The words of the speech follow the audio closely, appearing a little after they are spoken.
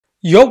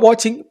You're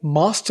watching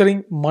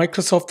Mastering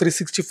Microsoft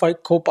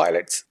 365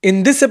 Copilots.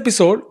 In this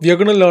episode, we are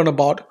going to learn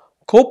about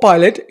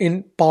Copilot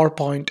in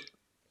PowerPoint.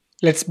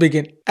 Let's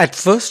begin. At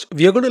first,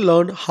 we are going to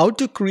learn how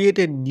to create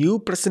a new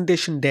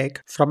presentation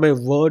deck from a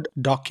Word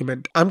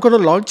document. I'm going to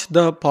launch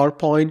the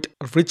PowerPoint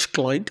Rich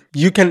client.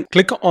 You can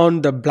click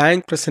on the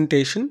blank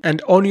presentation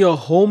and on your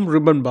home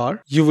ribbon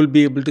bar, you will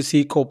be able to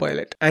see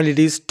Copilot and it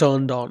is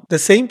turned on. The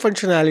same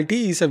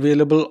functionality is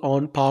available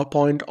on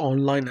PowerPoint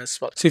Online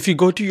as well. So if you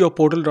go to your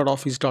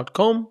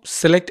portal.office.com,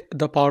 select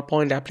the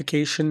PowerPoint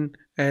application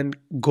and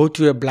go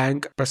to a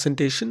blank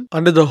presentation.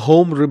 Under the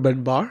home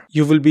ribbon bar,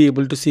 you will be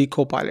able to see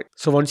Copilot.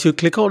 So once you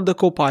click on the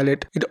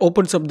Copilot, it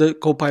opens up the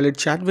Copilot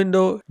chat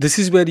window. This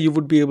is where you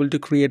would be able to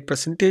create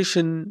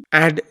presentation,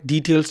 add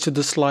details to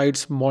the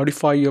slides,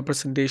 modify your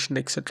presentation,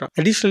 etc.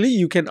 Additionally,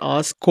 you can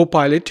ask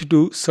Copilot to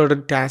do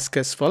certain tasks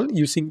as well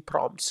using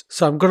prompts.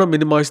 So I'm going to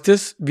minimize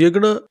this. We are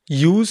going to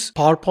use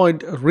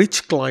PowerPoint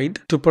Rich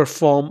client to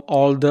perform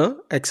all the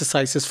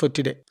exercises for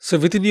today. So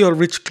within your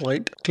Rich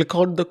client, click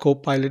on the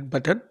Copilot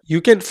button.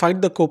 You can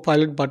find the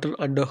Copilot button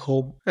under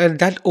Home and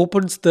that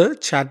opens the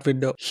chat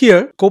window.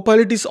 Here,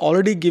 Copilot is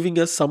already giving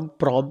us some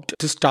prompt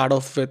to start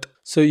off with.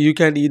 So you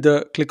can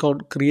either click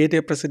on create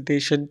a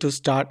presentation to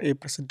start a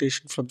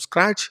presentation from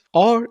scratch,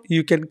 or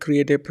you can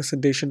create a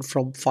presentation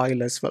from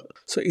file as well.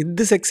 So in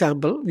this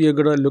example, we are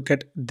going to look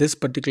at this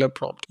particular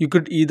prompt. You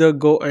could either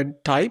go and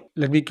type.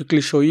 Let me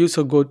quickly show you.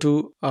 So go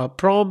to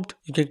prompt.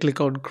 You can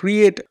click on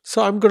create.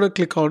 So I'm going to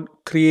click on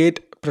create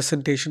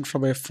presentation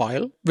from a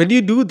file. When you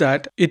do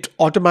that, it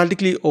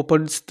automatically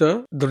opens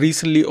the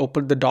recently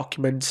opened the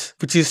documents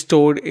which is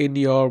stored in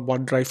your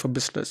OneDrive for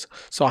Business.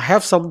 So I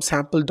have some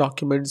sample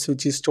documents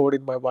which is stored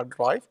in my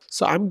OneDrive.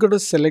 So I'm going to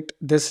select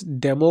this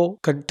demo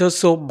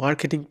Contoso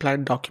marketing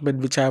plan document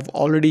which I have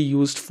already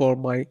used for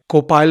my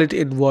Copilot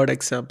in Word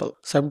example.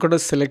 So I'm going to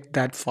select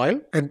that file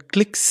and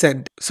click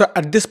send. So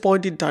at this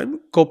point in time,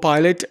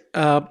 Copilot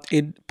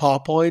in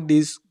PowerPoint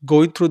is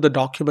going through the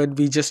document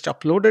we just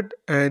uploaded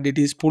and it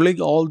is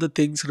pulling all the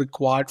things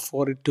required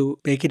for it to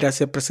make it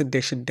as a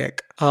presentation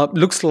deck.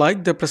 Looks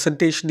like the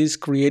presentation is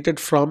created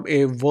from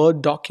a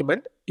Word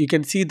document. You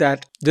can see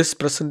that this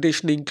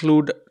presentation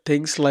include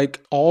things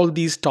like all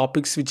these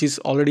topics which is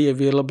already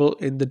available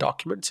in the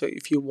document. So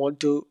if you want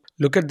to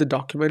look at the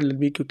document, let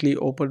me quickly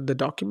open the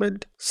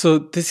document. So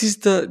this is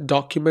the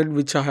document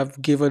which I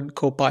have given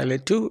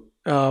Copilot to.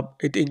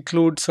 It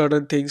includes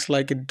certain things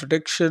like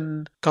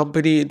introduction,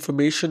 company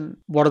information,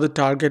 what are the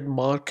target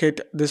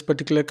market, this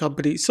particular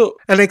company. So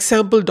an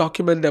example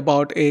document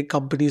about a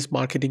company's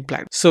marketing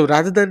plan. So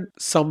rather than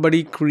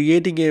somebody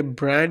creating a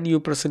brand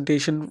new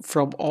presentation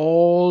from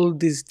all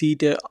this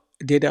data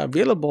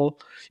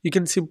available, you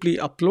can simply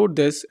upload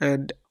this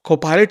and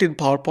Copilot in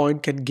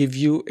PowerPoint can give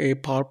you a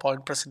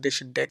PowerPoint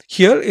presentation deck.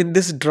 Here in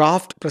this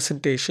draft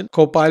presentation,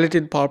 Copilot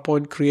in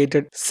PowerPoint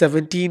created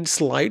 17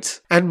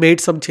 slides and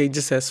made some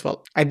changes as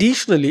well.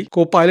 Additionally,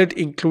 Copilot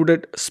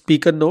included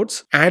speaker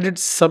notes, added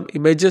some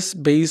images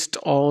based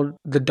on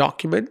the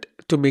document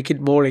to make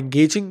it more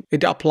engaging.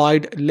 It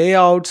applied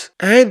layouts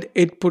and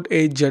it put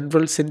a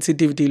general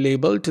sensitivity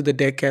label to the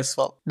deck as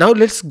well. Now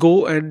let's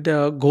go and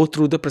go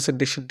through the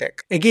presentation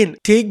deck. Again,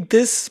 take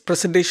this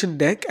presentation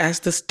deck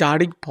as the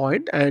starting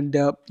point and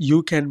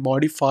you can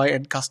modify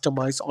and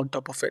customize on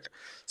top of it.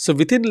 So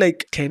within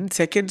like 10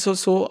 seconds or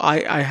so,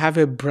 I have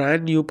a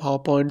brand new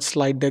PowerPoint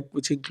slide deck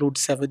which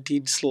includes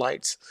 17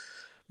 slides,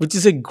 which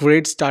is a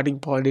great starting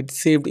point. It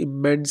saved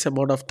immense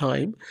amount of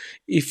time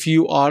if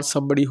you are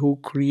somebody who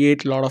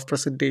create a lot of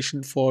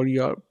presentation for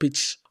your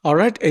pitch. All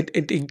right,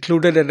 it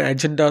included an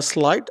agenda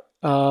slide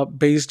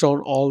based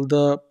on all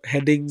the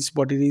headings,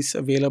 what it is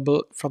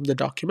available from the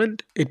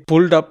document. It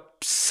pulled up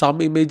some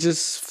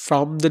images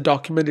from the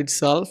document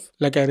itself.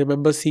 Like I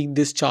remember seeing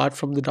this chart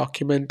from the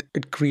document.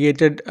 It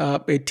created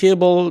a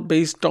table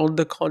based on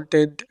the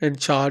content and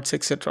charts,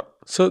 etc.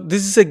 So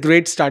this is a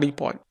great starting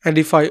point. And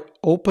if I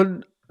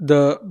open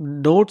the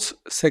notes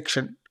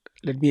section,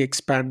 let me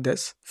expand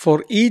this.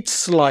 For each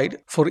slide,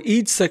 for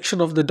each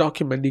section of the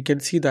document, you can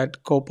see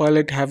that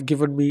Copilot have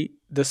given me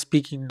the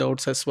speaking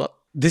notes as well.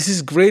 This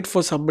is great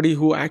for somebody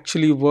who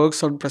actually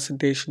works on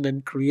presentation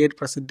and create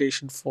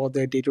presentation for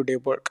their day-to-day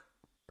work.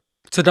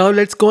 So now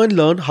let's go and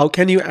learn how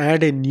can you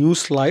add a new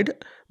slide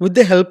with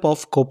the help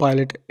of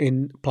Copilot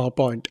in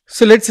PowerPoint.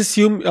 So let's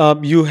assume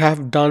you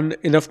have done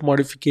enough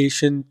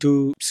modification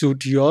to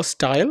suit your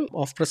style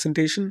of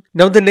presentation.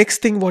 Now the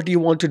next thing what you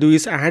want to do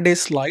is add a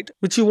slide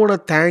which you want to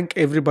thank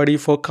everybody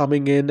for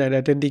coming in and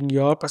attending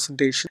your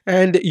presentation,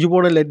 and you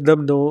want to let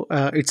them know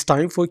it's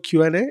time for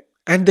Q&A.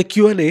 And the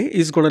Q&A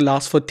is going to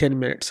last for 10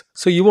 minutes.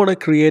 So you want to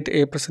create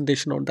a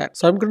presentation on that.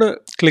 So I'm going to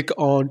click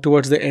on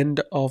towards the end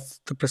of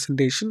the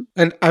presentation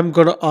and I'm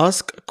going to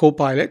ask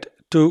Copilot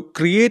to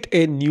create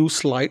a new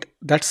slide.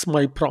 That's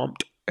my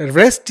prompt.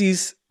 Rest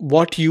is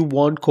what you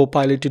want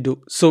Copilot to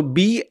do. So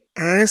be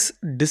as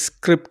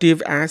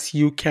descriptive as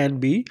you can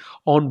be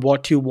on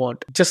what you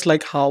want, just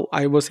like how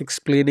I was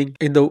explaining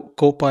in the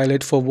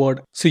Copilot for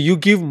Word. So you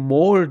give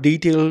more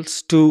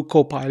details to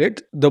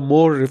Copilot, the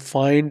more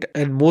refined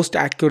and most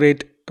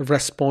accurate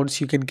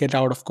response you can get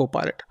out of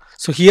Copilot.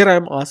 So here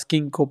I'm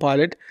asking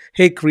Copilot,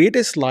 hey, create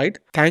a slide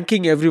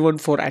thanking everyone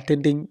for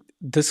attending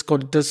this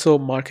Contesto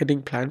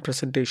marketing plan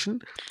presentation.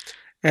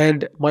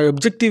 And my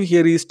objective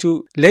here is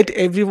to let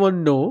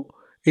everyone know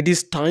it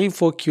is time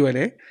for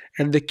Q&A,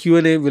 and the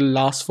Q&A will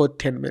last for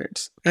 10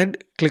 minutes.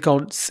 And click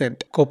on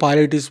send.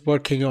 Copilot is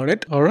working on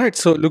it. All right,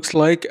 so it looks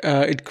like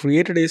it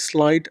created a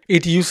slide.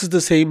 It uses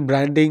the same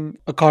branding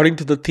according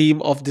to the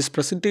theme of this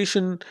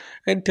presentation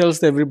and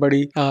tells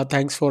everybody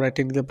thanks for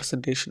attending the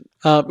presentation.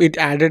 It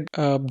added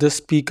the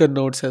speaker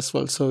notes as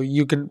well. So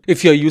you can,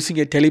 if you're using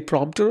a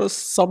teleprompter or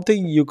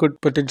something, you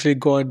could potentially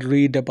go and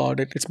read about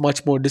it. It's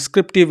much more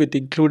descriptive. It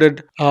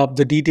included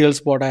the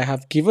details what I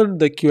have given.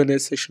 The Q&A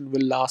session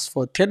will last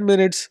for 10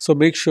 minutes. So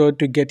make sure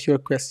to get your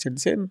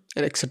questions in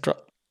and etc.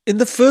 In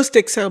the first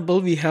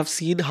example, we have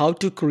seen how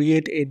to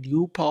create a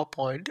new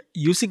PowerPoint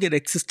using an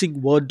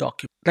existing Word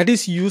document. That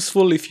is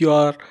useful if you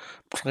are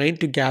trying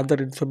to gather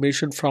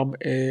information from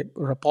a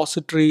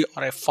repository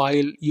or a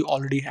file you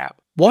already have.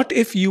 What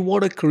if you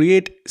want to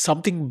create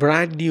something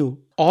brand new?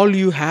 All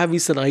you have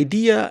is an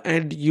idea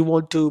and you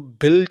want to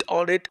build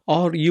on it,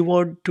 or you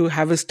want to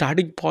have a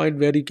starting point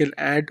where you can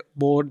add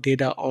more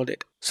data on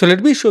it. So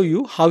let me show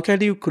you how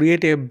can you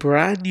create a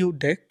brand new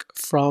deck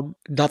from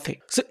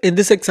nothing. So in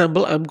this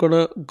example, I'm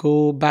gonna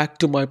go back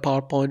to my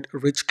PowerPoint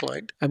rich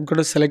client. I'm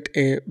gonna select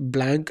a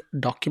blank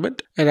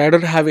document, and I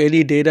don't have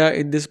any data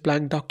in this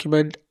blank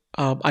document.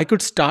 I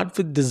could start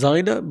with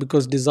designer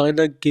because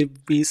designer give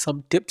me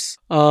some tips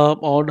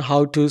on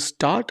how to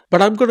start,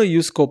 but I'm going to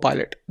use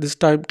Copilot. This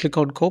time click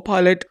on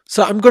Copilot.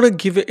 So I'm going to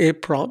give a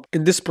prompt.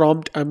 In this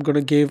prompt, I'm going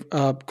to give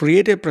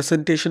create a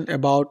presentation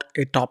about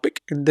a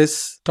topic. In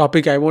this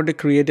topic, I want to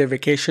create a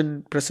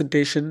vacation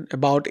presentation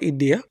about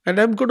India, and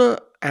I'm going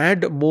to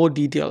add more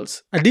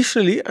details.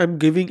 Additionally, I'm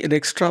giving an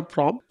extra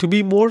prompt to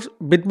be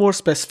bit more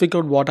specific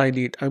on what I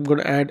need. I'm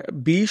going to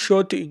add, be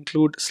sure to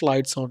include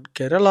slides on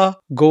Kerala,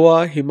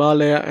 Goa,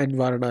 Himalaya, and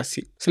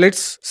Varanasi. So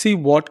let's see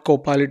what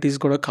Copilot is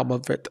going to come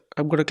up with.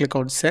 I'm going to click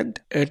on send.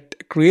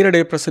 It created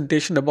a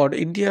presentation about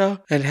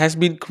India and has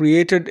been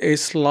created a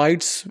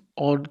slides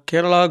on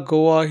Kerala,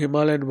 Goa,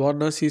 Himalaya, and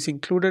Varanasi is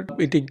included.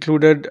 It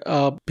included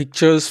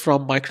pictures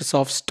from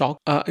Microsoft stock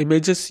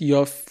images.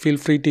 You feel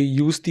free to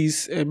use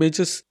these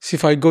images. So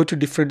if I go to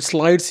different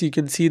slides, you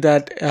can see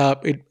that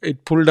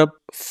it pulled up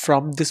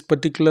from this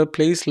particular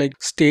place, like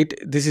state,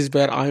 this is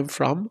where I'm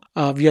from.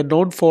 We are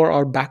known for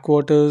our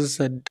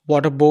backwaters and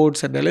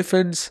waterboards and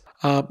elephants.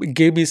 It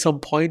gave me some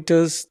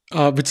pointers,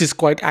 which is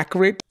quite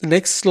accurate. The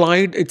next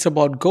slide, it's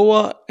about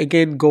Goa.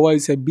 Again, Goa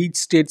is a beach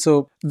state,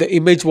 so the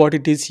image what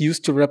it is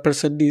used to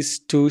represent is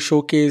to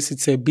showcase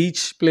it's a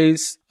beach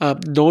place,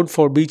 known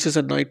for beaches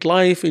and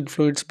nightlife,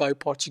 influenced by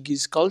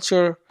Portuguese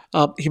culture.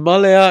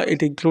 Himalaya,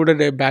 it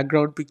included a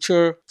background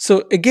picture.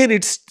 So again,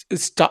 it's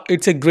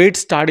a great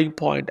starting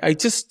point. I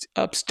just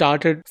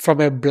started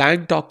from a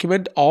blank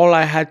document. All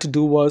I had to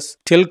do was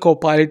tell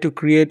Copilot to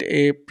create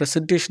a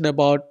presentation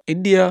about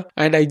India,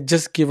 and I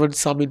just given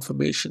some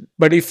information.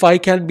 But if I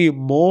can be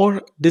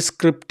more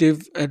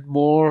descriptive and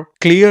more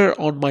clear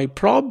on my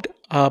prompt,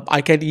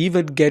 I can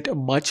even get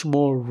much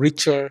more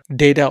richer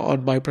data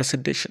on my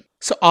presentation.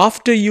 So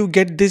after you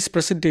get this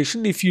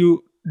presentation, if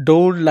you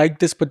don't like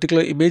this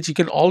particular image, you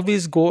can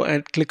always go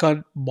and click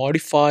on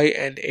modify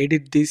and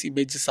edit these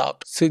images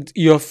out. So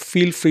you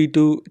feel free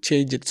to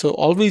change it. So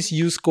always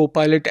use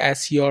Copilot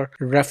as your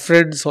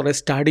reference or a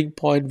starting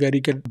point where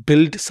you can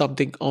build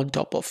something on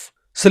top of.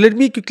 So let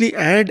me quickly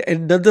add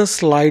another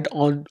slide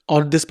on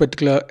this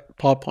particular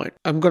PowerPoint.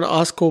 I'm going to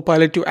ask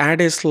Copilot to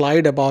add a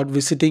slide about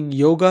visiting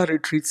yoga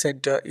retreat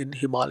center in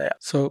Himalaya.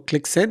 So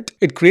click send.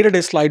 It created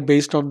a slide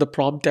based on the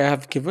prompt I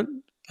have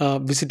given.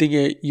 Visiting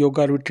a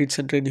yoga retreat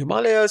center in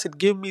Himalayas. It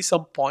gave me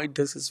some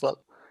pointers as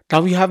well.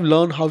 Now we have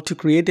learned how to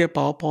create a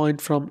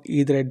PowerPoint from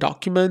either a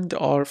document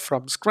or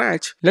from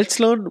scratch. Let's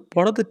learn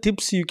what are the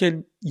tips you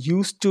can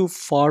use to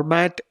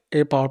format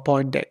a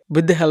PowerPoint deck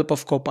with the help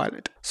of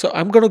Copilot. So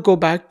I'm going to go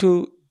back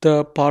to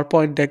the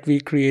PowerPoint deck we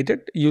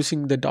created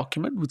using the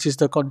document, which is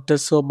the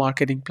Contesto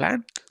marketing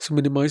plan. So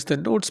minimize the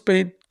notes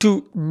pane.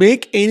 To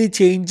make any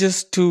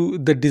changes to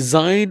the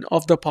design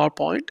of the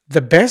PowerPoint,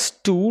 the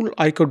best tool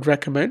I could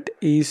recommend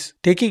is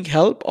taking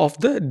help of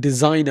the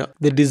designer.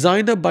 The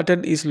designer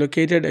button is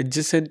located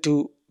adjacent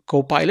to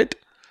Copilot.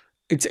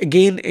 It's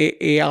again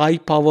a AI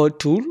powered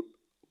tool.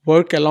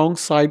 Work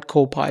alongside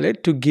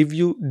Copilot to give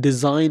you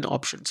design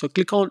options. So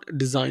click on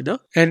designer,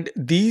 and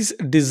these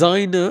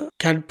designer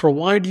can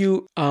provide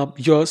you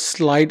your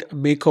slide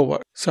makeover.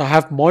 So I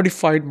have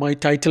modified my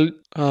title.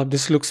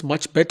 This looks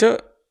much better.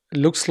 It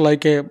looks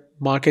like a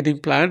marketing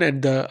plan,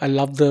 and I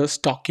love the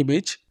stock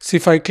image. So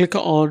if I click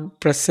on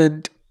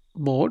present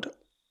mode,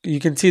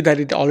 you can see that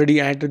it already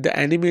added the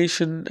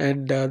animation,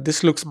 and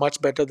this looks much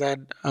better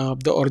than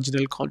the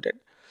original content.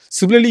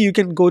 Similarly, you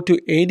can go to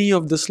any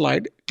of the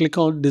slide, click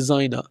on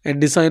designer,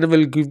 and designer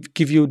will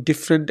give you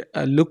different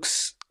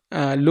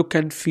look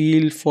and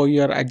feel for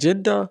your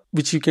agenda,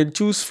 which you can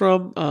choose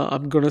from.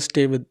 I'm going to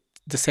stay with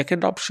the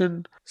second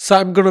option. So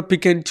I'm going to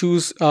pick and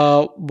choose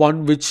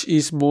one which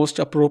is most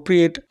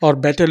appropriate or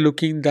better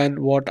looking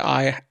than what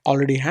I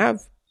already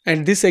have.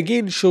 And this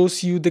again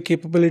shows you the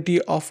capability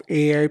of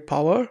AI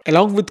power.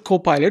 Along with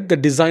Copilot, the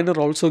designer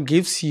also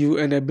gives you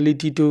an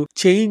ability to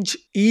change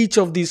each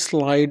of these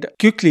slides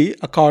quickly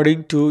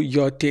according to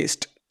your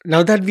taste.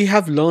 Now that we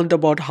have learned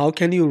about how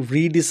can you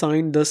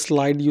redesign the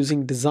slide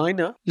using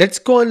Designer, let's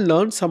go and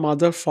learn some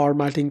other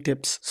formatting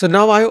tips. So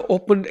now I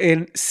opened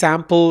a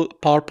sample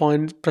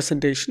PowerPoint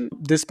presentation.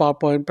 This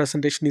PowerPoint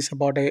presentation is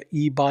about an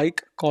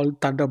e-bike called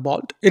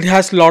Thunderbolt. It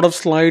has a lot of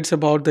slides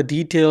about the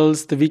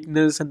details, the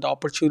weakness and the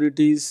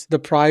opportunities, the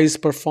price,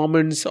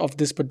 performance of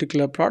this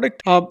particular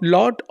product, a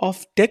lot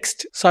of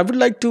text. So I would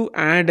like to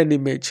add an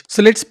image.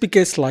 So let's pick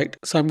a slide.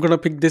 So I'm going to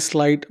pick this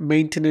slide,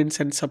 maintenance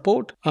and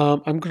support.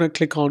 I'm going to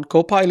click on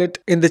Copilot.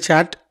 In the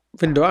chat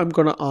window, I'm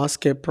going to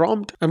ask a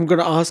prompt. I'm going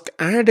to ask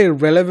add a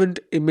relevant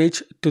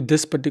image to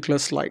this particular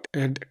slide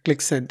and click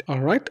send.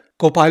 All right.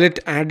 Copilot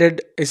added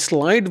a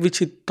slide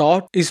which it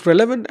thought is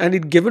relevant and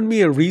it given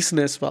me a reason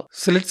as well.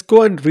 So let's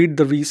go and read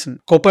the reason.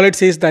 Copilot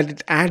says that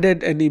it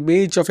added an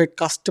image of a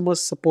customer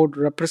support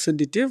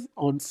representative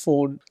on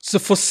phone. So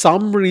for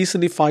some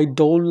reason, if I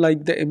don't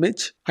like the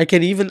image, I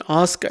can even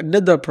ask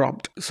another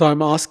prompt. So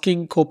I'm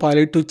asking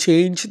Copilot to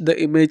change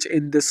the image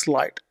in this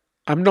slide.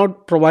 I'm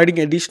not providing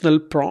additional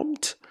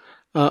prompts.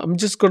 I'm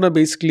just going to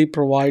basically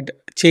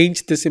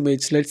change this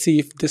image. Let's see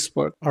if this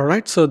works. All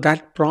right. So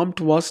that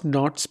prompt was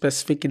not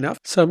specific enough.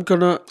 So I'm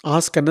going to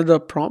ask another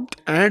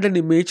prompt, add an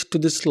image to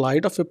the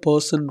slide of a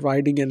person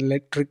riding an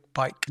electric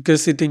bike,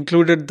 because it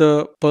included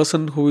the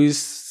person who is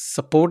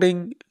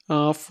supporting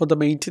for the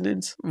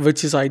maintenance,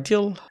 which is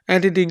ideal,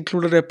 and it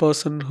included a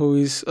person who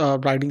is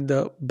riding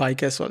the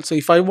bike as well. So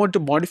if I want to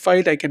modify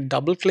it, I can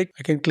double click.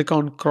 I can click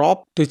on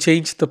crop to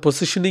change the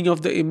positioning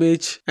of the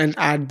image and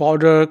add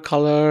border,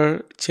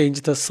 color,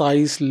 change the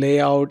size,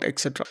 layout,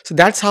 etc. So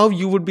that's how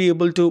you would be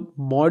able to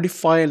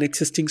modify an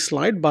existing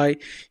slide by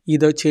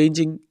either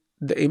changing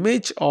the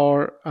image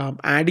or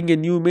adding a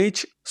new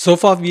image. So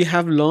far we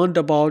have learned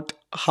about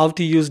how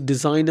to use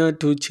Designer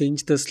to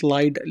change the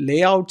slide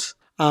layouts.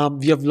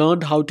 We have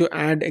learned how to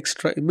add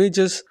extra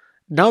images.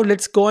 Now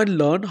let's go and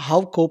learn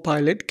how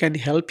Copilot can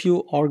help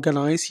you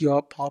organize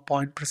your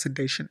PowerPoint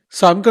presentation.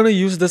 So I'm going to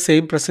use the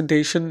same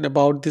presentation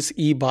about this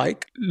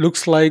e-bike.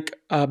 Looks like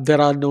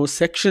there are no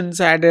sections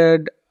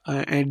added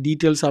and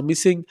details are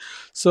missing.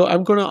 So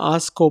I'm going to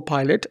ask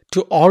Copilot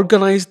to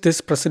organize this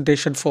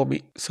presentation for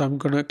me. So I'm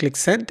going to click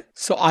send.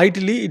 So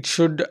ideally it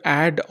should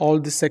add all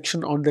the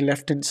section on the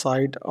left hand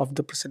side of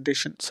the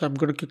presentation. So I'm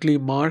going to quickly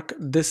mark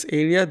this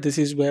area. This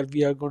is where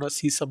we are going to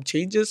see some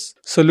changes.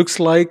 So looks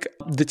like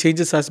the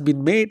changes has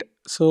been made.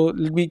 So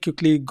let me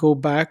quickly go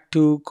back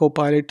to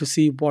Copilot to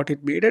see what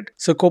it made it.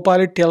 So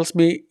Copilot tells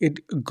me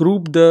it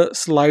grouped the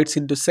slides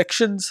into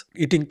sections.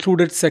 It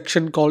included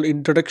section called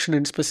introduction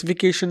and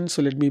specification.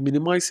 So let me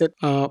minimize it.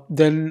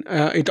 Then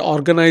it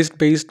organized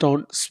based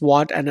on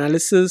SWOT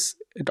analysis.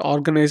 It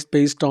organized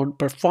based on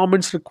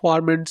performance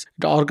requirements.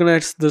 It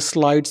organized the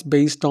slides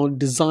based on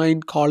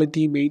design,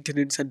 quality,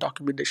 maintenance, and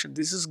documentation.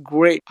 This is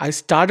great. I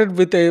started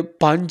with a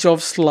bunch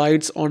of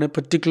slides on a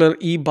particular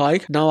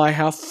e-bike. Now I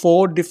have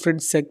 4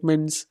 different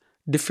segments,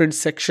 different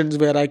sections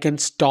where I can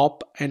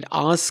stop and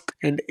ask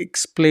and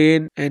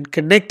explain and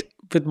connect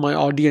with my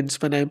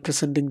audience when I'm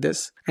presenting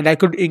this. And I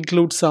could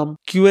include some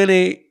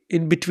Q&A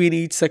in between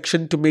each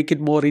section to make it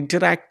more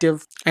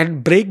interactive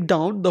and break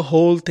down the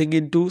whole thing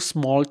into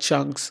small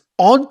chunks.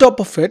 On top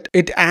of it,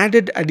 it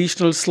added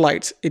additional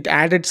slides. It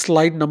added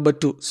slide number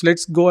 2. So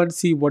let's go and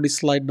see what is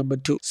slide number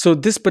 2. So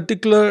this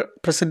particular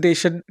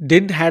presentation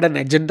didn't have an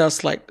agenda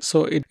slide.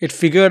 So it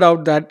figured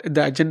out that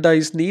the agenda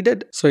is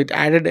needed. So it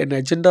added an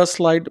agenda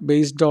slide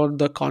based on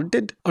the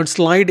content. On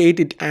slide 8,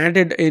 it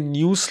added a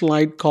new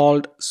slide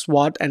called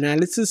SWOT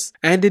analysis,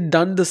 and it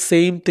done the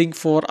same thing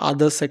for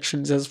other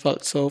sections as well.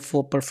 So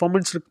for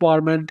performance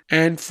requirement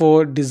and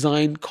for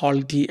design,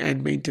 quality,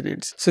 and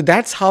maintenance. So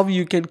that's how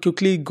you can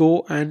quickly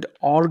go and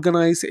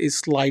organize a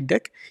slide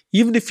deck.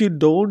 Even if you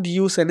don't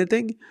use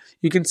anything,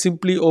 you can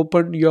simply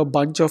open your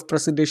bunch of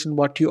presentation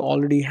what you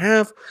already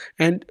have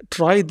and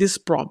try this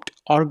prompt,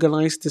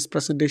 organize this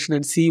presentation,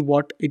 and see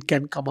what it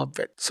can come up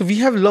with. So we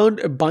have learned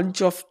a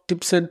bunch of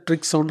tips and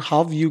tricks on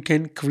how you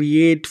can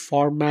create,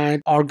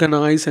 format,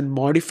 organize, and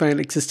modify an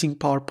existing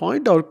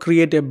PowerPoint or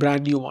create a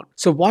brand new one.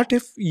 So what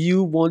if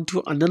you want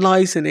to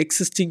analyze an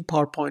existing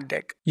PowerPoint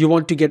deck? You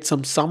want to get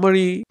some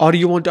summary, or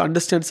you want to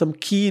understand some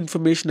key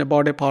information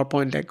about a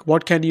PowerPoint deck.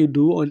 What can you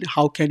do and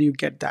how can you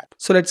get that?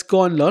 So let's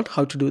go and learn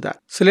how to do that.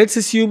 So let's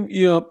assume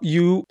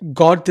you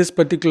got this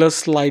particular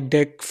slide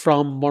deck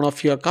from one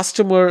of your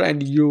customer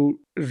and you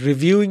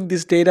reviewing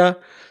this data.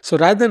 So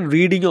rather than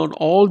reading on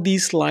all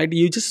these slides,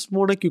 you just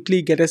want to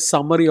quickly get a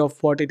summary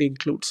of what it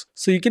includes.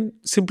 So you can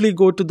simply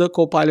go to the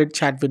Copilot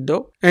chat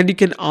window and you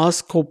can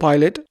ask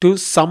Copilot to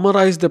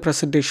summarize the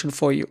presentation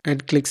for you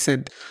and click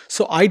send.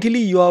 So ideally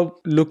you are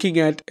looking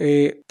at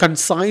a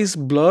concise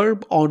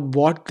blurb on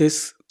what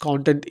this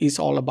content is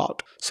all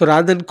about. So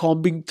rather than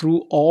combing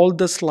through all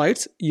the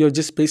slides, you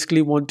just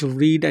basically want to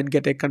read and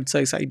get a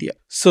concise idea.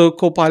 So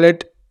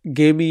Copilot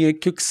gave me a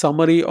quick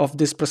summary of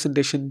this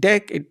presentation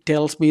deck. It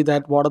tells me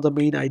that what are the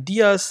main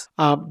ideas.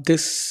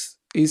 This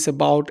is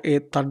about a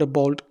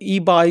Thunderbolt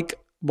e-bike.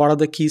 What are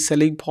the key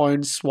selling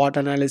points, SWOT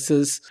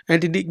analysis,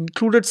 and it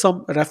included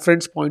some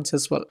reference points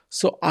as well.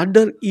 So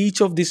under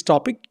each of these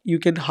topic, you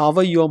can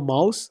hover your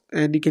mouse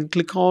and you can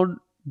click on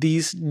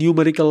these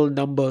numerical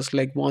numbers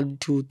like 1,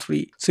 2,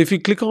 3. So if you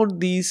click on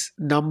these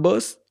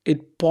numbers,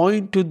 it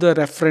point to the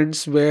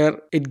reference where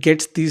it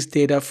gets these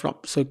data from.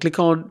 So click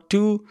on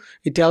 2,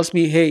 it tells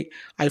me, hey,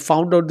 I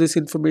found out this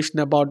information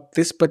about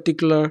this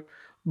particular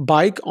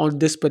bike on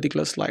this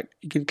particular slide.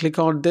 You can click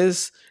on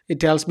this, it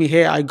tells me,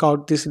 hey, I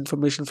got this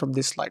information from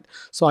this slide.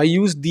 So I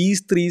use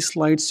these 3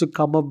 slides to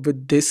come up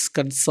with this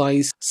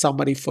concise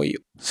summary for you.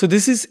 So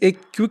this is a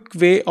quick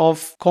way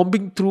of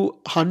combing through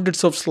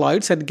hundreds of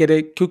slides and get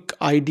a quick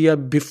idea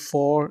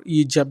before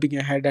you jumping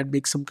ahead and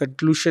make some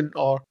conclusion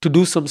or to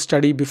do some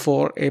study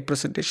before a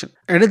presentation.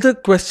 Another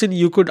question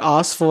you could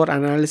ask for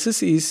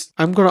analysis is,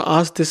 I'm going to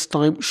ask this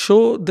time,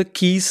 show the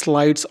key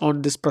slides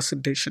on this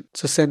presentation.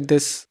 So send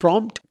this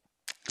prompt.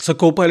 So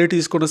Copilot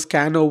is going to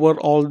scan over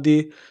all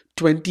the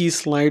 20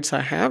 slides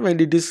I have,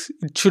 and it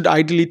should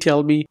ideally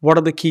tell me what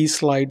are the key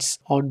slides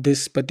on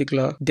this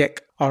particular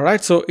deck.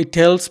 Alright, so it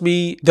tells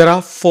me there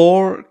are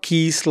 4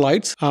 key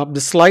slides.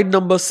 The slide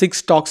number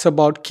 6 talks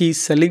about key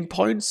selling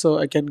points. So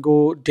I can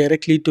go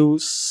directly to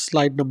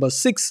slide number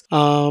 6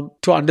 to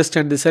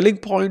understand the selling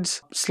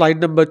points. Slide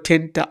number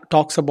 10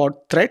 talks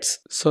about threats.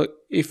 So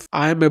if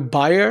I am a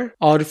buyer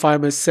or if I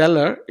am a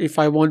seller, if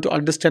I want to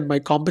understand my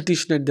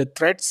competition and the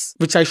threats,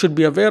 which I should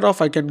be aware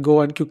of, I can go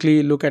and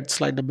quickly look at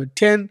slide number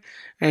 10.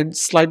 And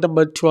slide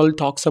number 12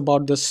 talks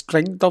about the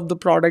strength of the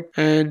product,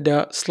 and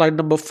slide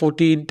number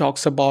 14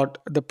 talks about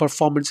the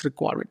performance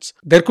requirements.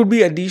 There could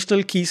be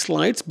additional key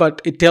slides,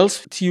 but it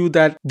tells you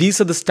that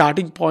these are the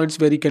starting points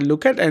where you can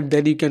look at, and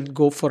then you can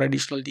go for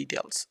additional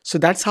details. So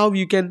that's how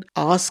you can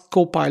ask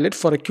Copilot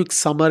for a quick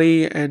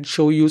summary and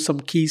show you some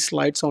key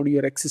slides on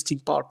your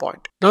existing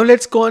PowerPoint. Now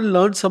let's go and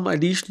learn some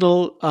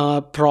additional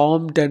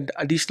prompt and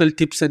additional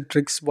tips and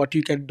tricks what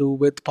you can do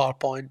with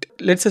PowerPoint.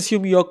 Let's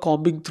assume you're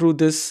combing through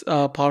this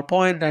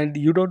PowerPoint and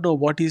you don't know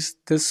what is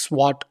this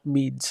SWOT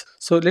means.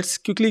 So let's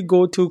quickly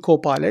go to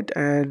Copilot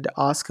and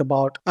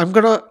I'm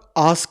gonna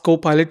ask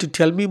Copilot to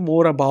tell me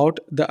more about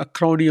the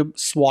acronym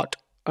SWOT.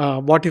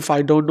 What if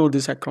I don't know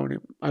this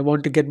acronym? I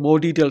want to get more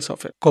details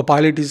of it.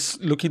 Copilot is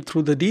looking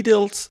through the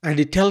details and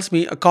it tells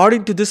me,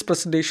 according to this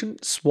presentation,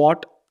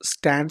 SWOT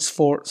stands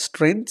for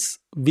strengths,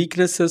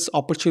 weaknesses,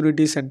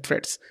 opportunities, and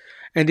threats.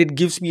 And it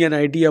gives me an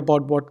idea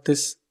about what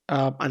this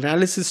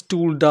analysis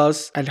tool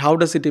does and how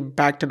does it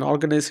impact an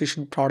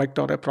organization, product,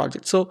 or a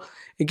project. So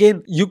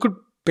again, you could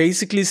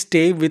basically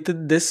stay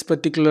within this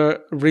particular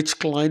rich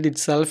client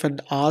itself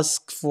and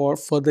ask for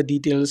further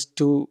details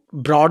to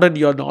broaden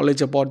your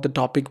knowledge about the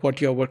topic what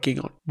you're working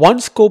on.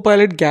 Once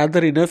Copilot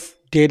gather enough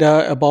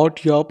data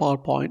about your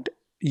PowerPoint,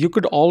 you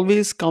could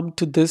always come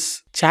to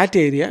this chat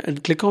area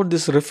and click on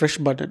this refresh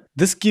button.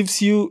 This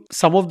gives you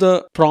some of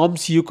the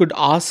prompts you could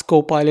ask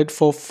Copilot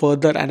for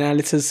further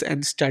analysis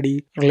and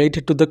study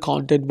related to the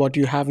content what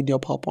you have in your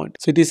PowerPoint.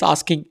 So it is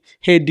asking,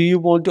 hey, do you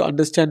want to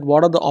understand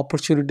what are the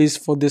opportunities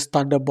for this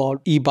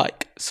Thunderbolt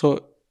e-bike?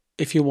 So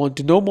if you want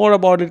to know more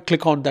about it,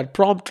 click on that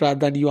prompt rather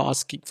than you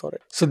asking for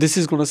it. So this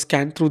is going to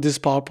scan through this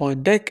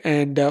PowerPoint deck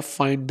and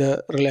find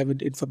the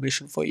relevant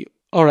information for you.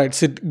 Alright,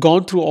 so it's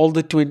gone through all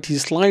the 20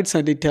 slides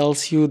and it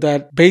tells you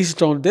that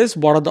based on this,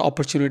 what are the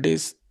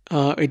opportunities?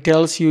 It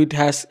tells you it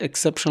has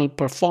exceptional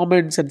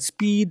performance and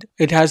speed.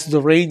 It has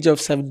the range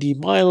of 70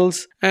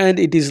 miles and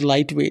it is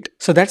lightweight.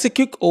 So that's a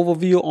quick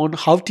overview on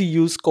how to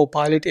use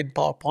Copilot in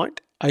PowerPoint.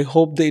 I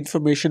hope the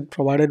information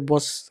provided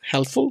was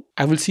helpful.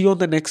 I will see you on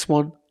the next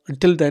one.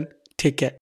 Until then, take care.